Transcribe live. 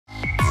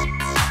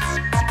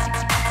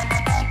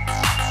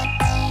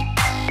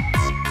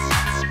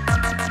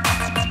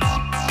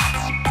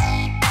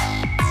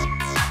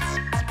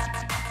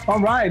All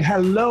right.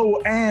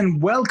 Hello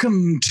and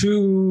welcome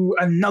to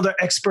another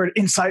Expert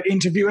Insight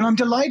interview. And I'm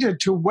delighted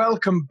to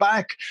welcome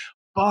back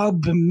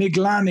Bob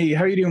Miglani.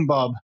 How are you doing,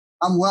 Bob?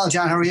 I'm well,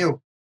 John. How are you?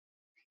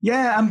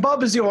 Yeah, and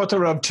Bob is the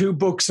author of 2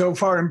 books so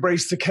far,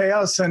 Embrace the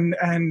Chaos and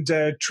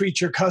Treat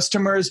Your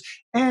Customers.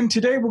 And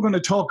today we're going to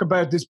talk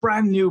about this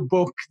brand new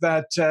book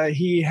that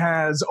he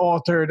has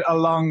authored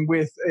along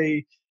with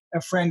a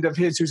friend of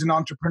his who's an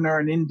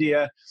entrepreneur in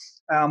India.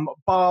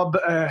 Bob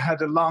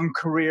had a long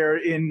career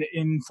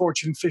in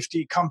Fortune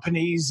 50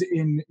 companies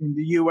in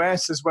the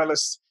US, as well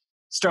as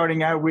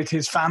starting out with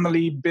his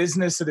family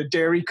business at a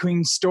Dairy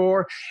Queen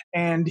store.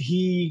 And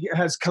he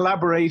has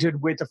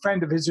collaborated with a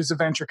friend of his who's a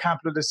venture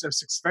capitalist, a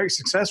very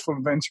successful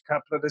venture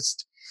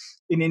capitalist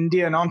in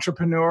India, an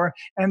entrepreneur.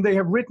 And they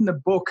have written a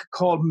book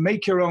called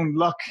Make Your Own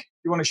Luck.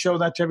 You want to show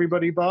that to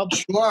everybody, Bob?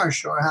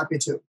 Sure. Happy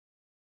to.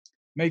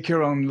 Make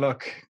Your Own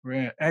Luck.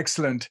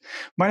 Excellent.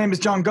 My name is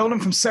John Golden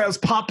from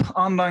SalesPOP,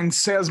 online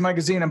sales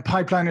magazine and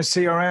Pipeliner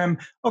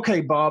CRM.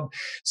 Okay, Bob.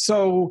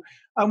 So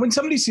when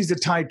somebody sees a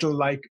title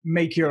like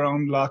Make Your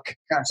Own Luck,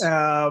 yes.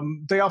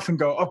 They often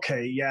go,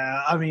 okay,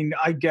 yeah, I mean,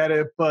 I get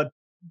it, but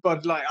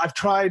like I've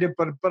tried it,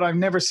 but I've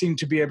never seemed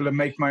to be able to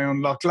make my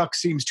own luck. Luck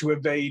seems to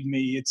evade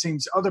me. It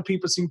seems other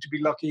people seem to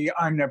be lucky.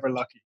 I'm never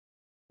lucky.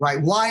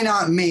 Right. Why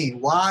not me?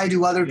 Why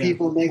do other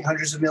people make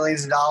hundreds of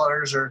millions of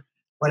dollars or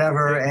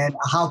whatever, and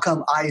how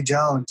come I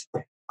don't?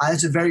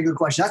 That's a very good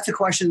question. That's a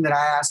question that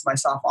I ask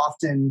myself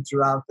often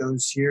throughout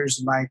those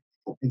years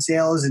in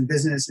sales and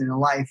business and in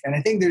life. And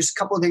I think there's a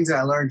couple of things that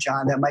I learned,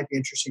 John, that might be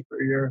interesting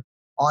for your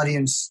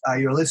audience,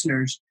 your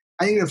listeners.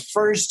 I think the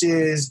first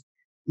is,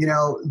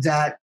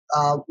 that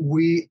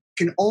we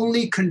can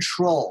only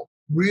control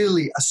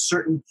really a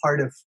certain part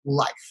of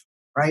life,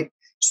 right?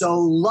 So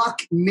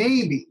luck,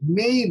 maybe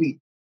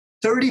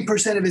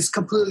 30% of it is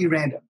completely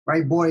random,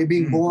 right?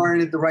 Being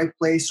born at the right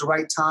place, the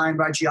right time,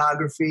 right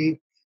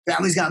geography,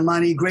 family's got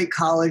money, great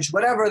college,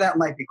 whatever that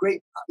might be.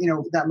 Great,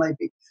 that might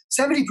be.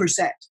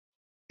 70%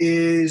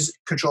 is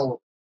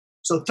controllable.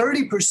 So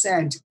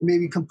 30% may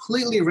be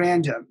completely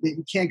random that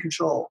you can't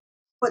control.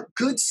 But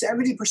good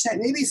 70%,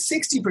 maybe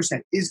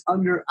 60% is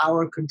under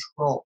our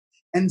control.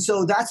 And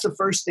so that's the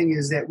first thing,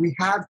 is that we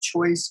have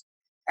choice.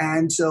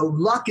 And so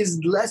luck is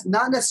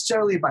not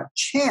necessarily about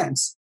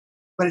chance,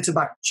 but it's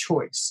about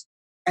choice.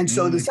 And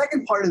so the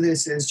second part of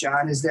this is,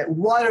 John, is that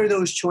what are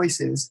those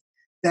choices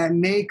that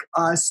make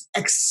us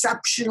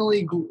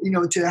exceptionally,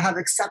 to have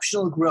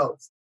exceptional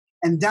growth?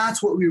 And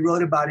that's what we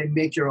wrote about in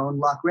Make Your Own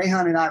Luck.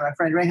 Rehan and I, my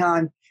friend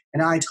Rehan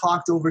and I,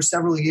 talked over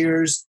several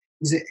years.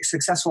 He's a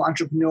successful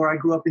entrepreneur. I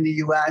grew up in the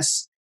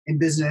US in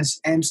business.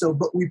 And so,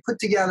 but we put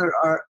together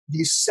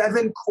these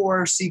 7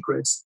 core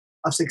secrets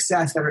of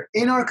success that are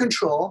in our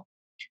control.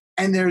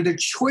 And they're the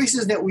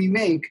choices that we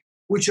make,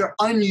 which are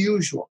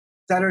unusual,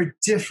 that are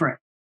different,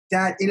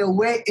 that in a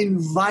way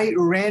invite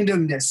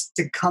randomness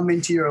to come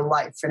into your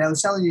life. And I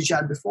was telling you,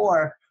 John,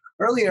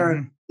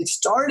 earlier,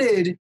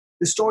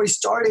 the story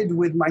started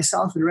with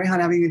myself and Rehan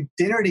having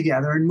a dinner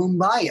together in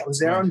Mumbai. I was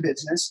there on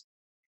business,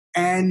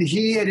 and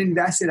he had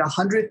invested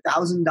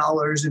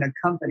 $100,000 in a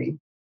company,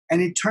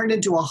 and it turned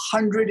into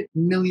 $100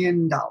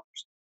 million,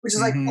 which is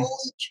like, holy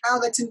cow,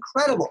 that's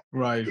incredible.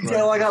 Right.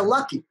 I got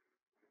lucky.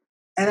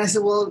 And I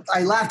said,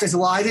 I laughed. I said,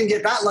 I didn't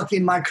get that lucky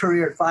in my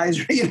career at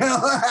Pfizer.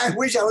 I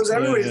wish I was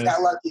everybody's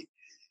that lucky.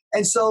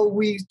 And so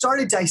we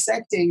started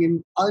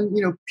dissecting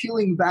and,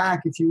 peeling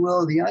back, if you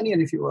will, the onion,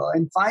 if you will,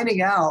 and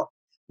finding out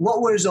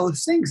what were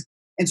those things.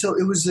 And so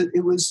it was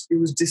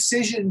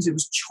decisions, it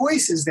was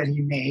choices that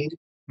he made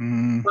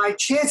by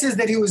chances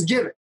that he was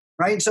given,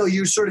 right? So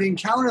you sort of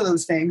encounter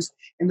those things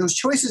and those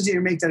choices that you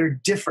make that are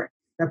different,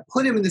 that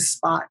put him in the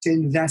spot to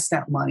invest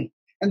that money.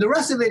 And the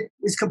rest of it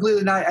is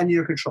completely not under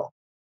your control.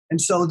 And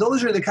so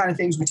those are the kind of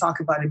things we talk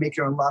about in Make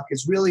Your Own Luck.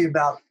 It's really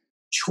about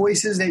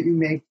choices that you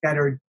make that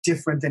are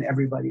different than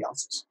everybody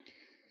else's.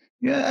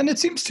 Yeah, and it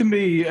seems to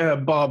me,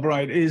 Bob,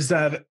 right, is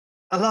that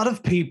a lot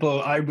of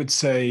people, I would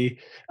say,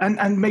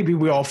 and maybe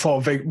we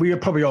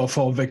probably all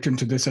fall victim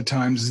to this at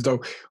times, as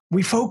though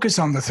we focus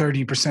on the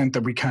 30%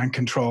 that we can't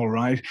control,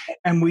 right?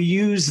 And we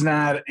use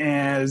that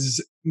as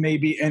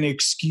maybe an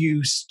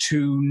excuse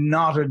to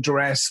not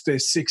address the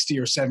 60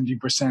 or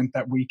 70%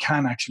 that we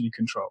can actually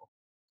control.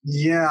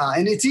 Yeah,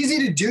 and it's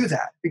easy to do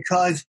that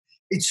because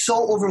it's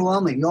so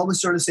overwhelming. You always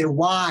sort of say,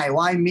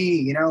 why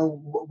me?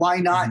 Why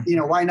not?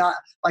 Why not?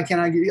 Why can't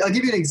I I'll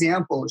give you an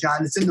example,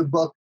 John. It's in the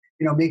book,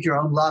 Make Your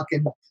Own Luck.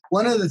 And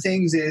one of the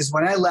things is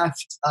when I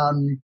left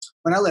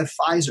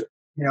Pfizer,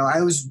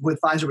 I was with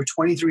Pfizer for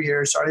 23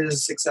 years, started as a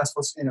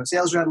successful,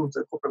 sales rep with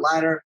the corporate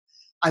ladder.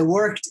 I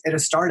worked at a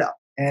startup,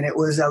 and I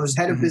was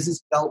head of business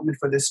development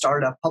for this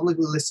startup,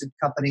 publicly listed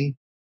company,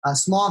 a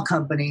small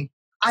company.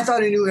 I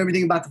thought I knew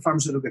everything about the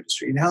pharmaceutical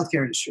industry and the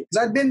healthcare industry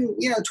because I've been,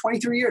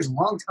 23 years, a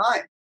long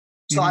time.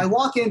 So I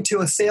walk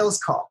into a sales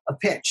call, a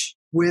pitch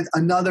with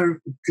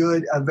another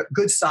good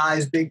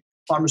size, big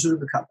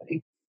pharmaceutical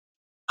company.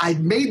 I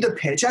made the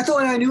pitch. I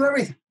thought I knew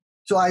everything.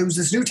 So I was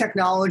this new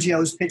technology I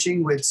was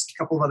pitching with a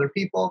couple of other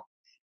people.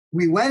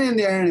 We went in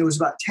there and it was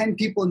about 10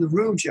 people in the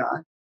room,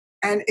 John.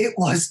 And it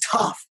was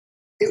tough.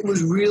 It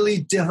was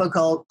really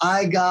difficult.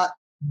 I got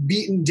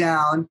beaten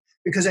down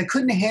because I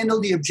couldn't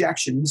handle the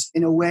objections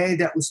in a way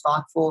that was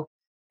thoughtful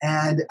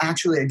and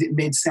actually it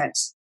made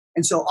sense.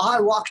 And so I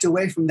walked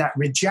away from that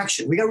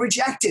rejection. We got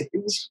rejected.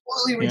 It was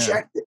really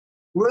rejected,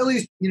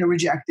 really,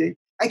 rejected.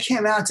 I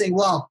came out saying,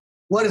 well,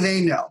 what do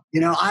they know?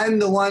 I'm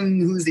the one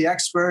who's the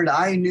expert.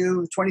 I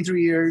knew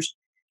 23 years.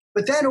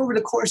 But then over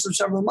the course of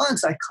several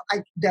months,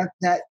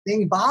 that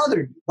thing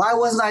bothered me. Why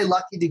wasn't I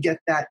lucky to get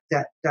that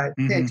pitch?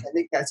 I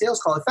think that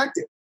sales call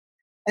effective.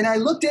 And I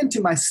looked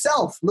into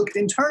myself, looked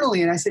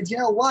internally, and I said, you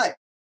know what?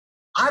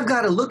 I've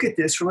got to look at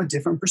this from a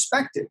different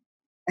perspective.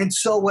 And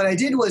so what I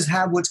did was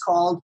have what's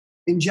called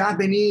in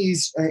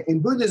Japanese,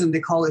 in Buddhism,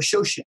 they call it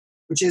shoshin,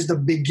 which is the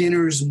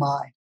beginner's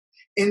mind.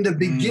 In the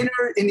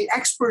in the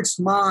expert's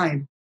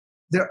mind,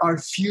 there are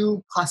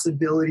few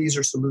possibilities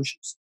or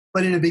solutions.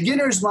 But in a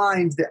beginner's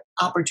mind, the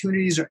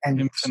opportunities are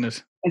endless.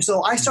 Infinite. And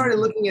so I started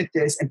looking at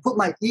this and put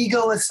my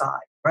ego aside,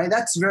 right?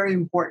 That's very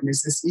important,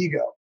 is this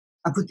ego.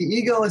 I put the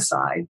ego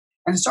aside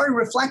and started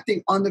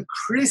reflecting on the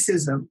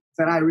criticism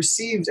that I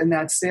received in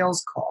that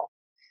sales call.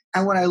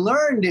 And what I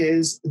learned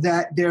is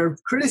that their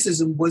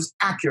criticism was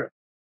accurate.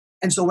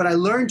 And so what I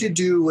learned to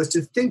do was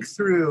to think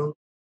through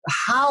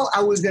how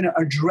I was going to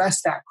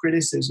address that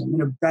criticism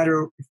in a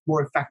better,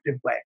 more effective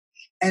way.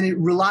 And it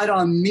relied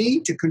on me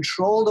to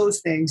control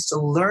those things, to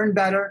learn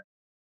better,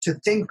 to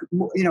think,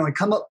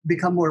 and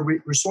become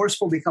more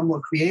resourceful, become more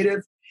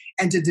creative,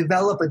 and to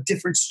develop a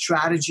different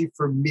strategy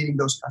for meeting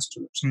those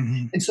customers.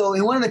 Mm-hmm. And so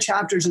in one of the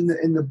chapters in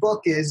the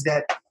book is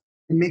that,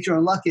 and Make Your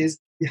Own Luck, is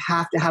you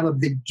have to have a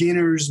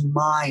beginner's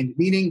mind,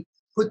 meaning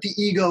put the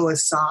ego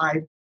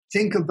aside,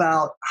 think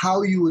about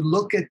how you would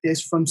look at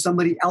this from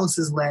somebody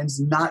else's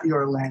lens, not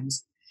your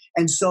lens.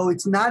 And so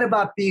it's not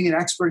about being an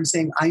expert and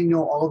saying, I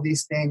know all of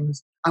these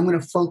things. I'm going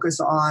to focus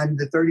on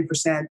the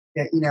 30%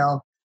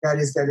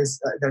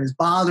 that is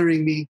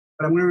bothering me,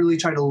 but I'm going to really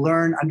try to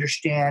learn,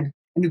 understand,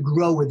 and to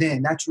grow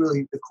within. That's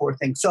really the core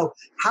thing. So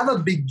have a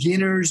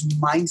beginner's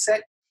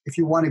mindset if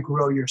you want to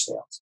grow your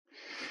sales.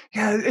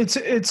 Yeah, it's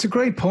a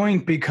great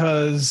point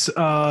because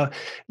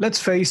let's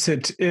face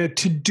it,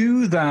 to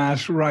do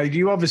that, right,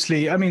 you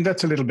obviously,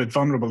 that's a little bit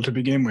vulnerable to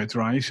begin with,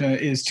 right,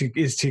 is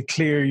to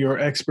clear your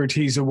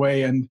expertise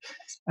away and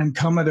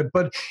come at it.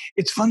 But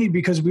it's funny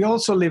because we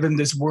also live in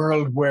this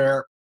world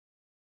where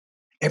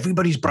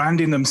everybody's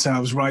branding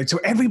themselves, right? So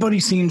everybody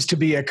seems to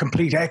be a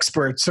complete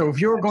expert. So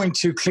if you're going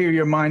to clear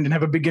your mind and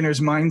have a beginner's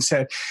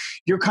mindset,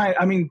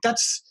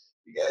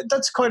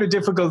 that's quite a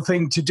difficult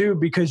thing to do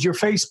because you're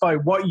faced by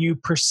what you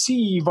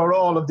perceive are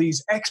all of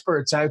these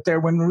experts out there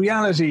when in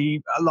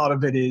reality, a lot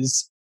of it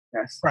is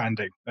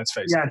branding, let's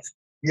face it.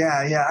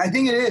 Yeah. I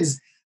think it is.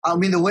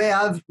 The way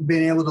I've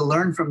been able to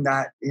learn from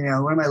that,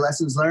 one of my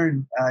lessons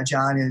learned,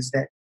 John, is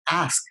that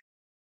ask.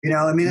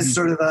 It's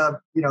sort of a,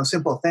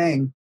 simple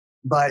thing,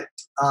 but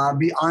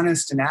be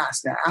honest and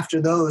ask. Now, after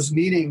those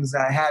meetings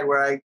I had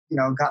where I,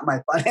 got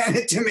my butt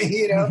handed to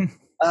me,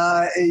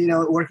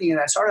 working in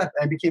a startup,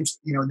 I became,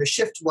 the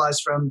shift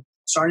was from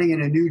starting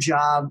in a new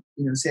job,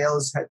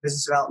 sales,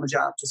 business development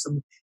job, to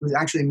someone who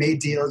actually made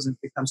deals and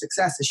become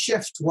success. The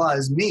shift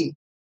was me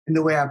in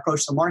the way I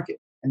approached the market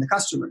and the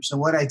customers.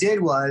 And what I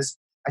did was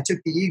I took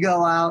the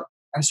ego out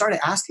and I started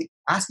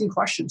asking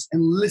questions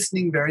and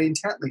listening very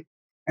intently.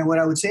 And what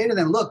I would say to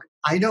them, look,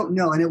 I don't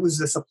know. And it was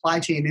the supply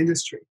chain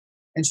industry.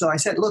 And so I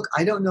said, look,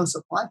 I don't know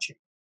supply chain.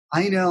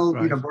 I know,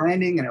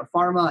 branding, I know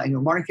pharma, I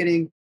know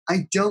marketing.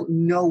 I don't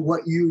know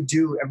what you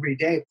do every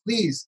day.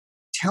 Please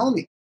tell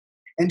me.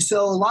 And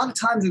so a lot of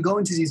times we go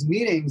into these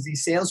meetings,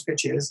 these sales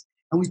pitches,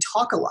 and we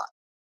talk a lot.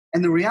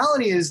 And the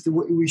reality is that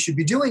what we should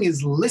be doing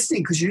is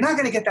listening because you're not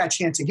going to get that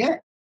chance again.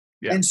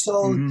 Yeah. And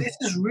so this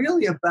is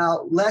really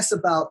less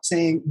about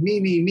saying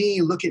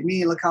me, look at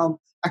me, look how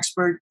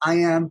expert I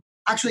am.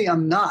 Actually,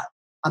 I'm not.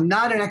 I'm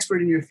not an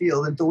expert in your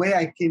field. And the way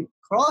I came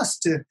across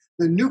to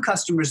the new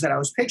customers that I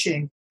was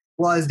pitching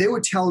was they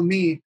would tell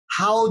me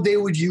how they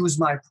would use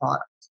my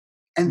product.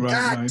 And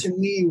that to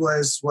me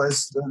was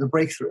the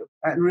breakthrough.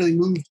 That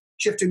really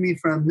shifted me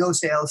from no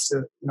sales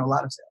to a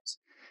lot of sales.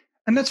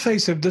 And let's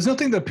face it, there's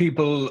nothing that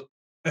people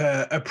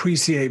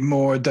appreciate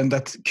more than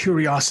that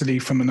curiosity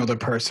from another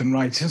person,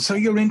 right? So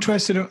you're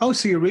interested in,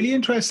 so you're really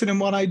interested in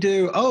what I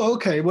do? Oh,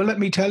 okay, well, let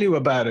me tell you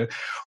about it,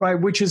 right?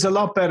 Which is a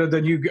lot better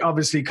than you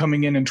obviously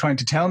coming in and trying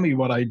to tell me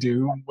what I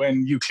do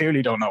when you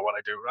clearly don't know what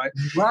I do, right?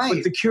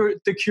 Right. But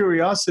the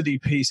curiosity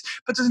piece.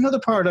 But there's another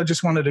part I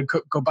just wanted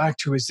to go back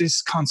to is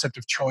this concept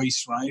of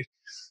choice, right?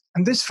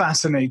 And this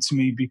fascinates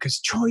me because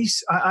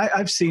choice,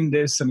 I've seen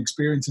this and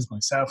experienced this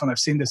myself, and I've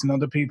seen this in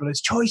other people,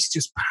 is choice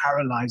just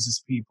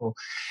paralyzes people.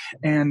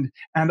 And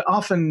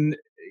often,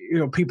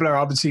 people are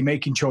obviously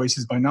making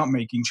choices by not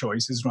making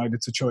choices, right?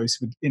 It's a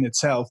choice in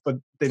itself, but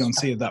they don't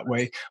see it that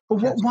way. But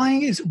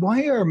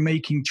why are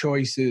making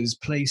choices,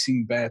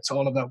 placing bets,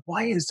 all of that,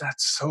 why is that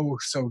so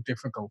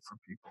difficult for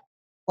people?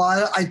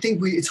 Well, I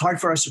think it's hard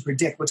for us to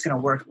predict what's going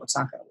to work and what's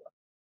not going to work.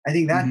 I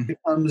think that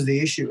becomes the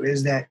issue,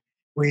 is that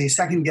we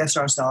second guess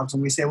ourselves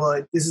and we say,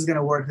 well, this is going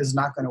to work, this is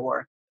not going to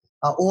work.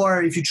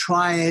 Or if you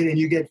try it and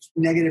you get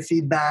negative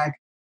feedback,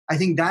 I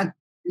think that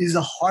is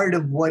the heart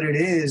of what it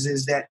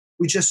is that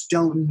we just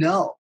don't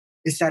know.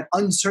 It's that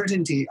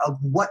uncertainty of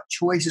what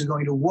choice is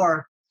going to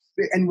work.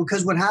 And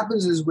because what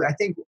happens is, I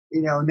think,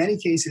 in many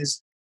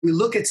cases, we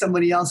look at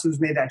somebody else who's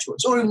made that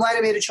choice. Or we might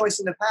have made a choice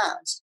in the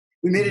past.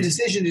 We made a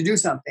decision to do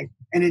something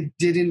and it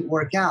didn't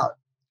work out.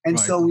 And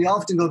so we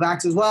often go back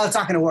to, well, it's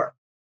not going to work.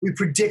 We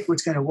predict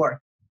what's going to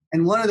work.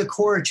 And one of the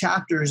core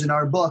chapters in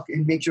our book,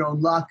 in Make Your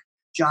Own Luck,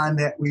 John,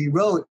 that we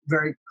wrote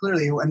very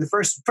clearly, and the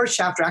first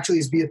chapter actually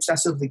is Be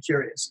Obsessively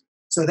Curious.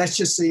 So that's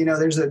just so you know,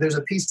 there's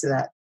a piece to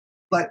that.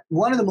 But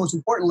one of the most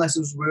important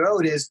lessons we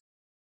wrote is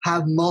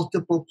have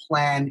multiple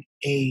plan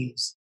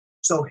A's.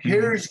 So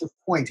here's the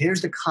point.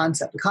 Here's the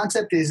concept. The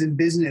concept is in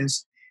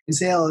business, in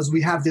sales,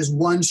 we have this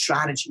one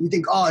strategy. We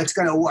think, oh, it's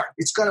going to work.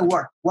 It's going to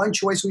work. One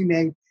choice we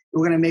make,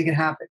 we're going to make it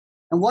happen.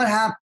 And what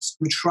happens?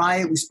 We try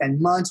it. We spend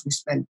months. We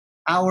spend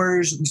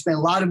hours. We spend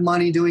a lot of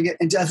money doing it.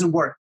 And it doesn't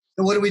work.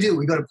 Then what do?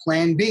 We go to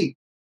plan B.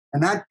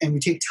 And we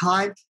take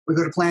time. We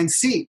go to plan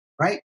C,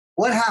 right?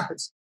 What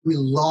happens? We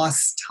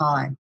lost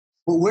time.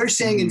 What we're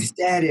saying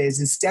instead is,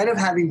 instead of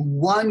having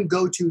one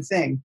go-to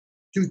thing,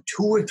 do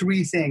 2 or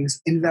 3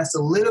 things, invest a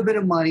little bit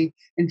of money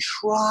and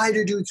try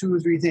to do 2 or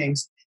 3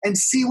 things and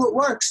see what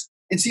works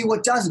and see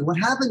what doesn't. What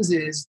happens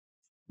is,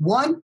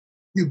 1,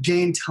 you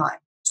gain time.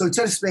 So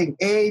instead of saying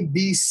A,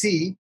 B,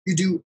 C, you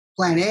do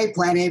plan A,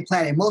 plan A,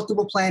 plan A,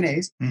 multiple plan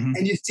A's,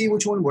 and you see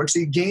which one works. So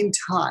you gain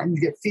time,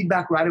 you get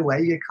feedback right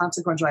away, you get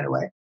consequence right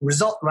away,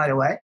 result right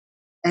away.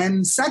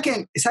 And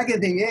the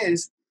second thing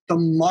is, the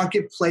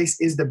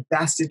marketplace is the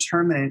best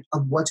determinant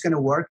of what's going to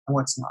work and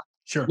what's not.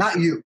 Sure. Not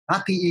you,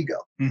 not the ego.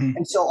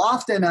 And so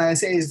often I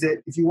say is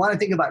that if you want to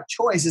think about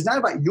choice, it's not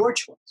about your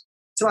choice.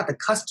 It's about the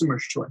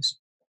customer's choice.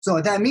 So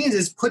what that means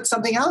is put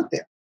something out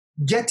there,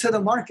 get to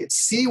the market,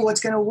 see what's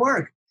going to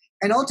work.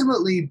 And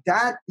ultimately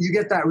that you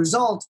get that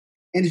result.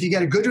 And if you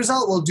get a good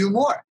result, we'll do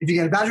more. If you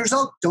get a bad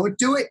result, don't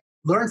do it,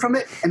 learn from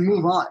it and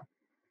move on.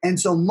 And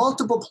so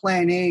multiple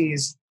plan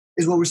A's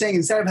is what we're saying.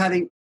 Instead of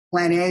having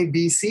plan A,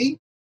 B, C,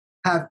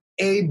 have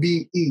A,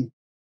 B, E.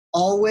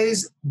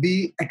 Always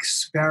be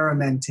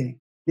experimenting.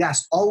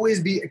 Yes,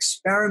 always be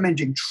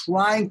experimenting,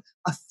 trying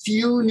a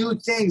few new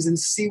things and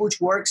see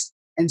which works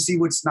and see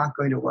what's not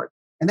going to work.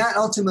 And that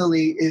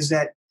ultimately is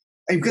that,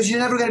 because you're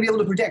never going to be able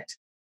to predict.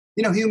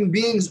 Human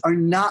beings are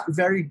not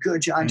very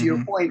good, John, to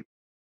your point,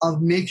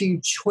 of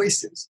making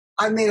choices.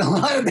 I've made a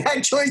lot of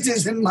bad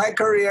choices in my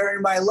career,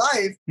 in my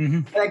life.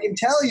 And I can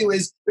tell you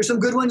is there's some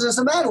good ones and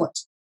some bad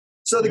ones.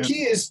 So the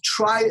key is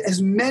try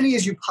as many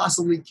as you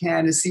possibly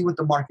can to see what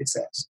the market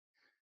says.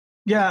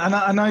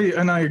 Yeah,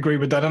 and I agree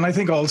with that. And I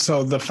think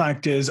also the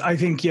fact is, I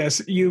think,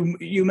 yes, you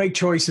make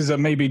choices that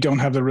maybe don't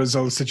have the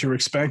results that you're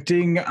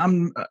expecting.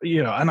 And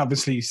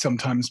obviously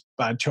sometimes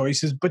bad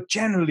choices, but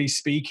generally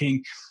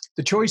speaking,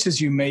 the choices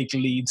you make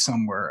lead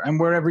somewhere, and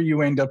wherever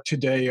you end up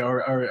today are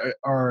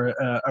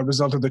a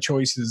result of the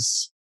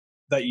choices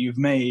that you've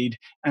made.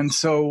 And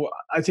so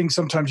I think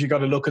sometimes you got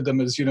to look at them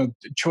as,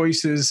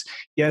 choices.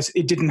 Yes,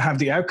 it didn't have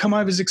the outcome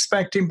I was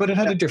expecting, but it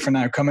had a different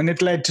outcome and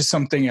it led to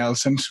something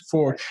else.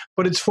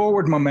 But it's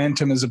forward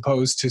momentum as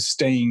opposed to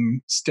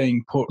staying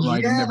put,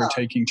 right, and never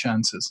taking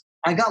chances.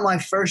 I got my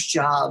first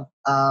job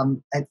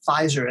at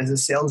Pfizer as a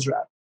sales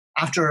rep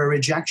after a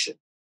rejection.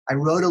 I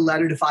wrote a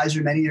letter to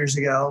Pfizer many years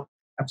ago,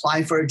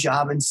 applying for a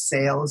job in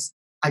sales.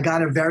 I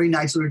got a very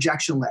nice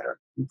rejection letter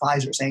from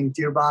Pfizer saying,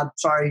 "Dear Bob,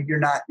 sorry, you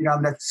don't have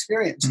enough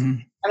experience."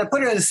 And I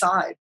put it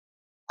aside.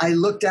 I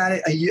looked at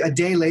it a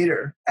day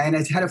later and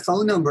it had a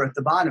phone number at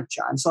the bottom,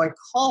 John. So I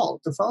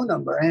called the phone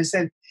number and I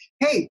said,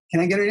 "Hey,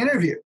 can I get an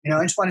interview?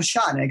 I just want a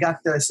shot." And I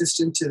got the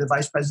assistant to the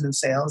vice president of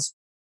sales.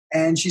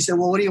 And she said,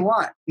 "Well, what do you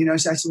want?"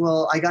 So I said,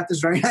 "Well, I got this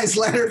very nice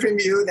letter from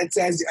you that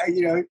says,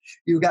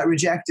 you got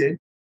rejected."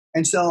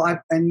 And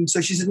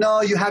so she said,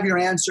 "No, you have your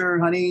answer,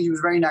 honey." He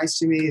was very nice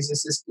to me. His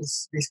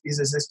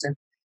assistant.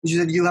 And she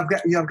said, "You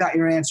have got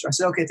your answer." I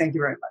said, "Okay, thank you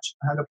very much."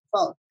 I hung up the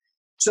phone.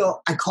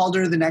 So I called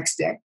her the next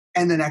day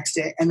and the next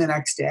day and the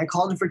next day. I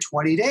called her for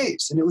 20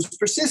 days and it was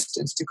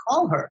persistence to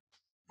call her.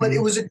 But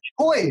it was a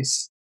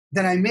choice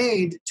that I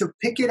made to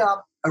pick it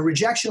up, a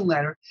rejection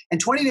letter.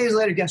 And 20 days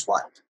later, guess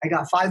what? I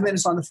got 5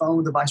 minutes on the phone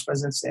with the vice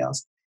president of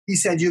sales. He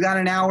said, "You got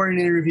an hour in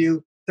an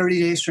interview.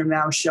 30 days from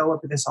now, show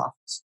up at this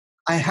office."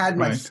 I had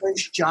my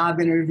first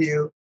job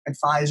interview at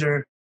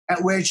Pfizer,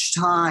 at which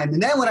time,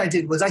 and then what I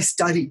did was I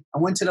studied. I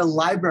went to the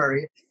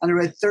library and I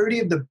read 30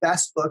 of the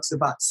best books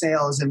about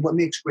sales and what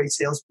makes great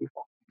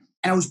salespeople.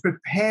 And I was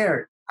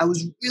prepared. I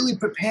was really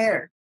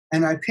prepared.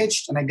 And I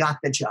pitched and I got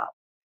the job.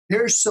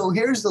 Here's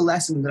the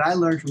lesson that I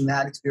learned from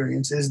that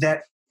experience is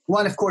that,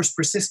 one, of course,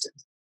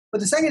 persistence.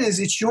 But the second is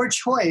it's your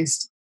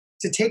choice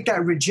to take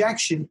that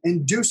rejection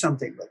and do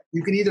something with it.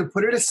 You can either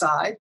put it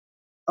aside,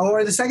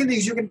 or the second thing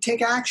is you can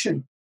take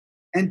action.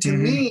 And to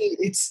me,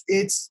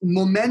 it's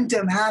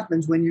momentum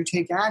happens when you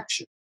take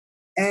action.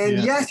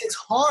 And yes, it's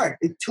hard.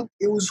 It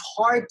was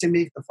hard to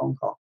make the phone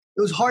call.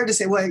 It was hard to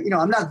say, well,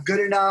 I'm not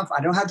good enough.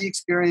 I don't have the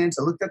experience.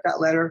 I looked at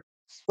that letter.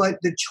 But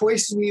the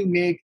choices you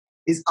make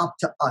is up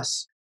to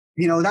us.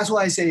 that's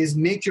why I say is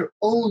make your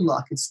own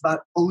luck. It's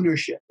about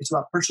ownership. It's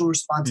about personal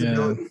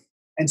responsibility. Yeah.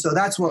 And so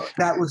that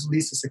was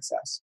leads to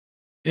success.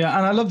 Yeah,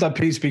 and I love that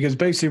piece because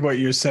basically what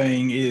you're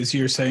saying is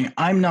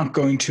I'm not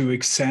going to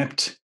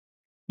accept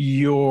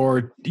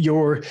your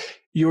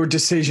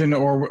decision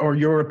or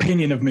your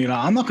opinion of me.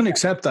 I'm not going to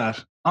accept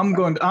that. I'm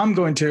going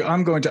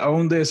to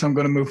own this. I'm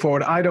going to move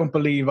forward. I don't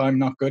believe I'm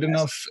not good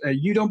enough.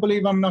 You don't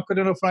believe I'm not good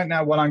enough right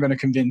now. Well, I'm going to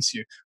convince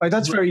you. Like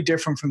that's very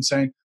different from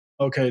saying,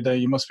 okay,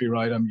 you must be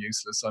right. I'm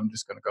useless. I'm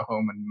just going to go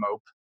home and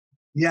mope.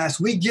 Yes,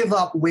 we give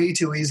up way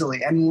too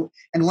easily. And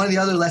one of the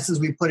other lessons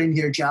we put in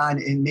here,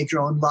 John, in Make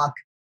Your Own Luck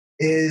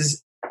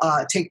is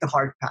take the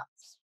hard path.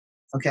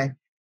 Okay.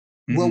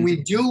 Mm-hmm. When we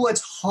do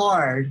what's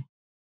hard,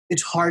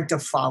 it's hard to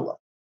follow.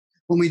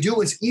 When we do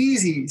what's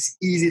easy, it's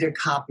easy to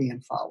copy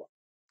and follow.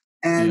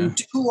 And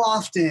too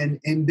often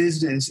in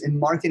business, in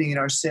marketing, in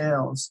our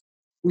sales,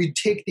 we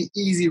take the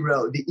easy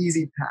road, the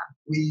easy path.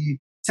 We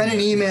send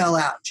an email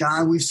out,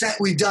 John.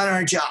 We've done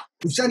our job.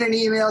 We've sent an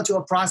email to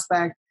a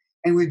prospect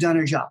and we've done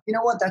our job. You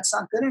know what? That's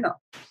not good enough.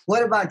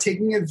 What about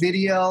taking a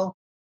video,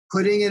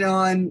 putting it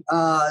on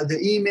the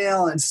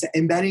email and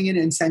embedding it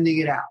and sending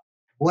it out?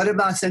 What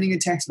about sending a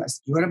text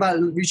message? What about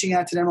reaching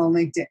out to them on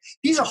LinkedIn?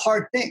 These are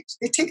hard things.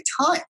 They take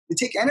time. They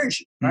take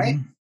energy, right?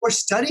 Or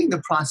studying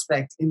the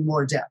prospect in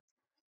more depth.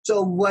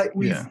 So what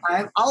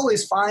I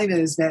always find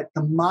is that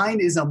the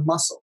mind is a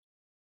muscle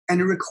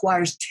and it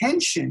requires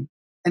tension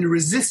and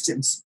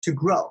resistance to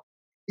grow.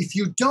 If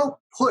you don't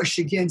push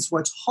against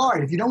what's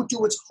hard, if you don't do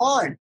what's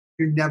hard,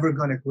 you're never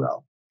going to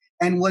grow.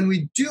 And when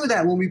we do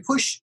that, when we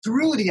push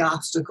through the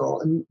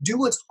obstacle and do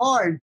what's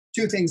hard,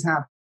 two things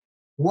happen.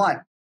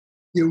 One,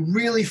 you're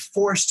really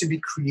forced to be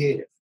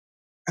creative.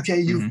 Okay,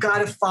 you've got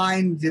to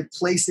find the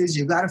places,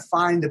 you've got to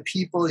find the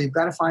people, you've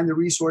got to find the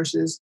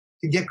resources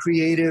to get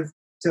creative,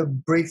 to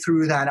break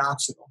through that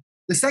obstacle.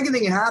 The second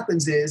thing that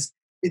happens is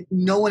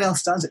no one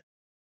else does it.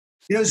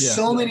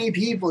 So many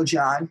people,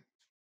 John,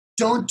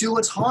 don't do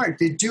what's hard.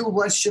 They do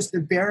what's just the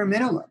bare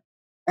minimum.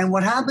 And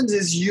what happens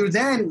is you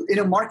then in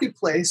a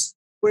marketplace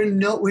where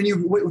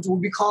what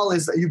we call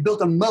is that you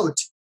built a moat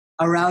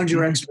around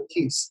your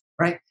expertise,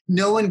 right?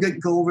 No one could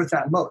go over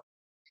that moat.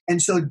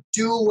 And so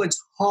do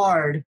what's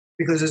hard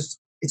because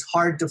it's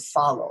hard to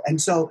follow.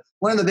 And so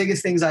one of the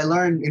biggest things I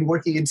learned in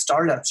working in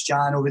startups,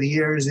 John, over the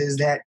years is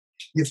that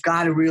you've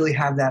got to really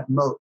have that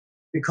moat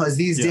because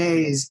these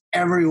days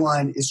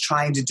everyone is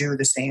trying to do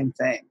the same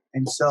thing.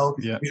 And so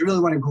if you really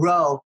want to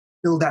grow,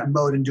 build that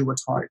moat and do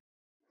what's hard.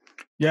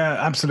 Yeah,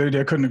 absolutely.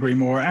 I couldn't agree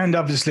more. And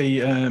obviously,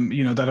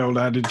 that old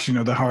adage,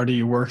 the harder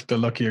you work, the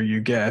luckier you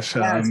get.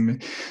 Yes.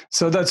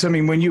 So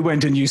when you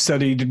went and you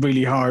studied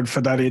really hard for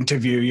that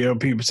interview,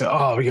 people say,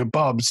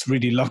 Bob's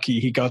really lucky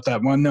he got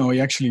that one. No, he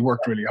actually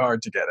worked really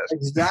hard to get it.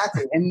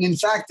 Exactly. And in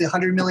fact, the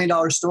 $100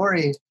 million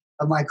story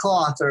of my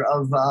co-author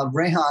of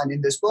Rehan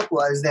in this book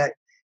was that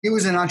he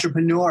was an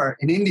entrepreneur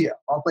in India,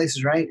 all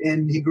places, right?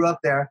 And he grew up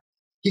there.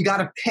 He got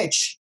a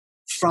pitch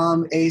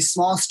from a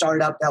small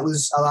startup that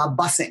was about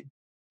busing.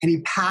 And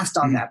he passed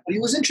on that. But he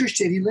was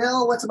interested. He said,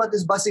 what's about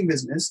this busing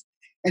business?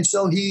 And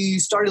so he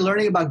started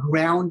learning about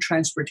ground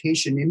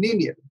transportation in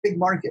India, big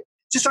market.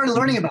 Just started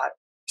learning about it.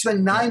 He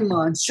spent 9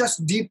 months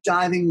just deep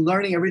diving,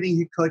 learning everything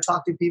he could,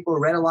 talked to people,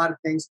 read a lot of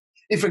things.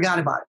 He forgot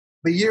about it.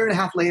 But a year and a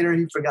half later,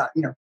 he forgot.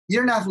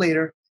 Year and a half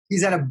later,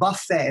 he's at a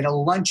buffet, at a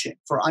luncheon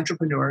for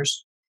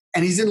entrepreneurs.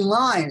 And he's in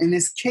line. And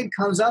this kid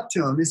comes up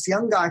to him. This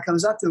young guy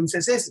comes up to him and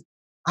says, listen,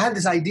 I have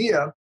this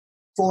idea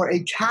for a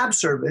cab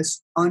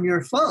service on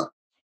your phone.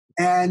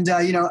 And,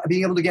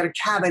 being able to get a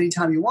cab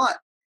anytime you want.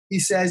 He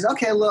says,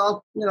 okay,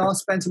 well, I'll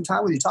spend some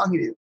time with you, talking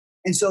to you.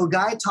 And so a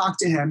guy talked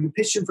to him and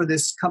pitched him for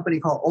this company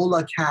called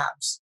Ola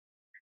Cabs.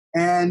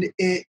 And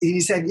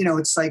he said,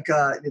 it's like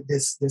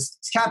this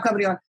cab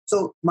company.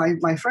 So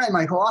my friend,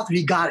 my co-author,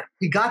 he got it.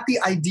 He got the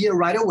idea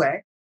right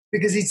away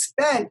because he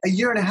spent a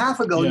year and a half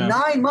ago,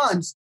 9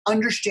 months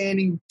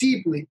understanding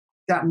deeply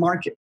that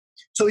market.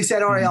 So he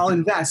said, all right, I'll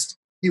invest.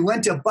 He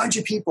went to a bunch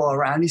of people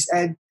around. He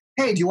said,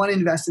 hey, do you want to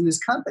invest in this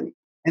company?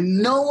 And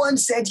no one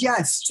said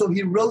yes. So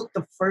he wrote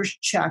the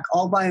first check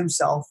all by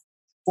himself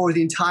for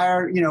the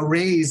entire,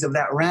 raise of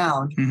that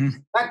round.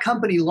 That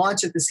company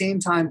launched at the same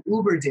time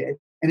Uber did.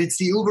 And it's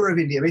the Uber of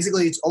India.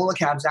 Basically, it's Ola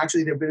Cabs.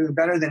 Actually, they're doing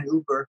better than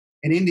Uber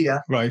in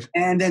India. Right.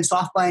 And then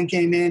SoftBank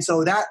came in.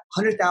 So that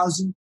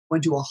 100,000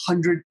 went to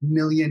 $100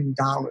 million.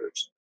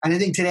 And I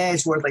think today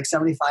it's worth like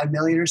 75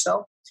 million or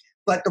so.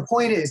 But the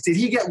point is, did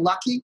he get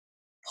lucky?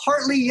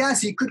 Partly, yes.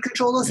 He could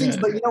control those things.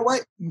 But you know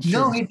what? Sure.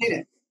 No, he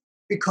didn't.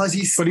 Because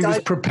he was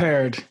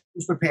prepared. He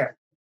was prepared.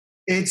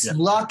 It's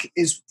luck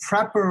is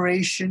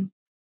preparation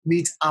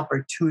meets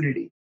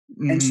opportunity.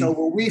 And so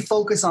what we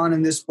focus on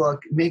in this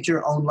book, Make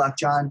Your Own Luck,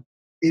 John,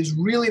 is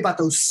really about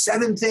those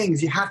 7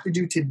 things you have to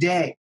do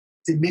today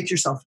to make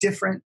yourself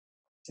different,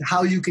 to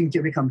how you can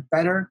become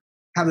better,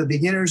 have a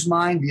beginner's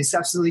mind, be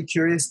obsessively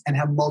curious, and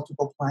have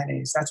multiple plan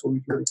A's. That's what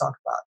we really talk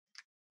about.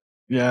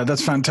 Yeah,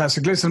 that's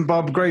fantastic. Listen,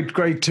 Bob,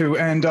 great too.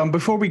 And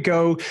before we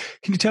go,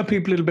 can you tell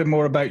people a little bit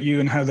more about you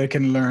and how they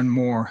can learn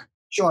more?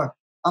 Sure.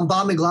 I'm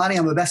Bob Miglani.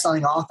 I'm a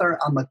best-selling author.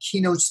 I'm a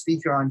keynote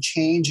speaker on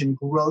change and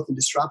growth and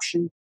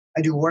disruption.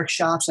 I do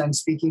workshops and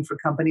speaking for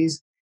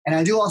companies. And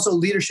I do also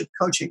leadership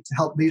coaching to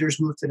help leaders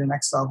move to the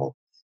next level.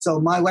 So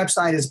my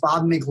website is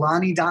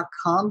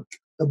bobmiglani.com.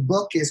 The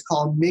book is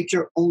called Make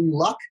Your Own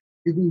Luck.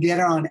 You can get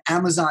it on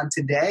Amazon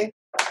today.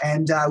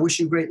 And I wish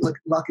you great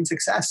luck and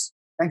success.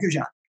 Thank you,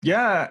 John.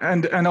 Yeah,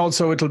 and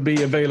also it'll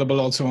be available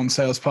also on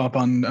SalesPOP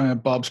on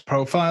Bob's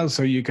profile,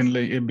 so you can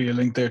it'll be a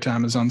link there to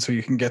Amazon, so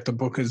you can get the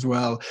book as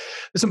well.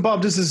 Listen,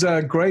 Bob, this is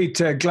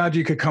great. Glad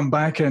you could come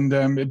back, and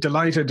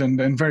delighted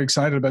and very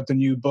excited about the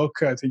new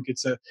book. I think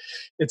it's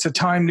a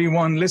timely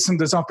one. Listen,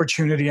 there's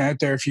opportunity out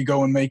there if you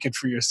go and make it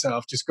for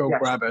yourself. Just go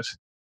grab it.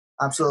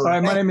 Absolutely. All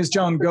right, my name is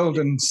John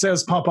Golden,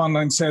 SalesPOP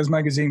Online Sales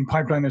Magazine,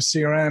 Pipeliner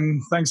CRM.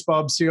 Thanks,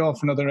 Bob. See you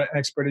off another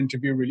expert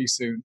interview really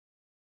soon.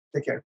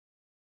 Take care.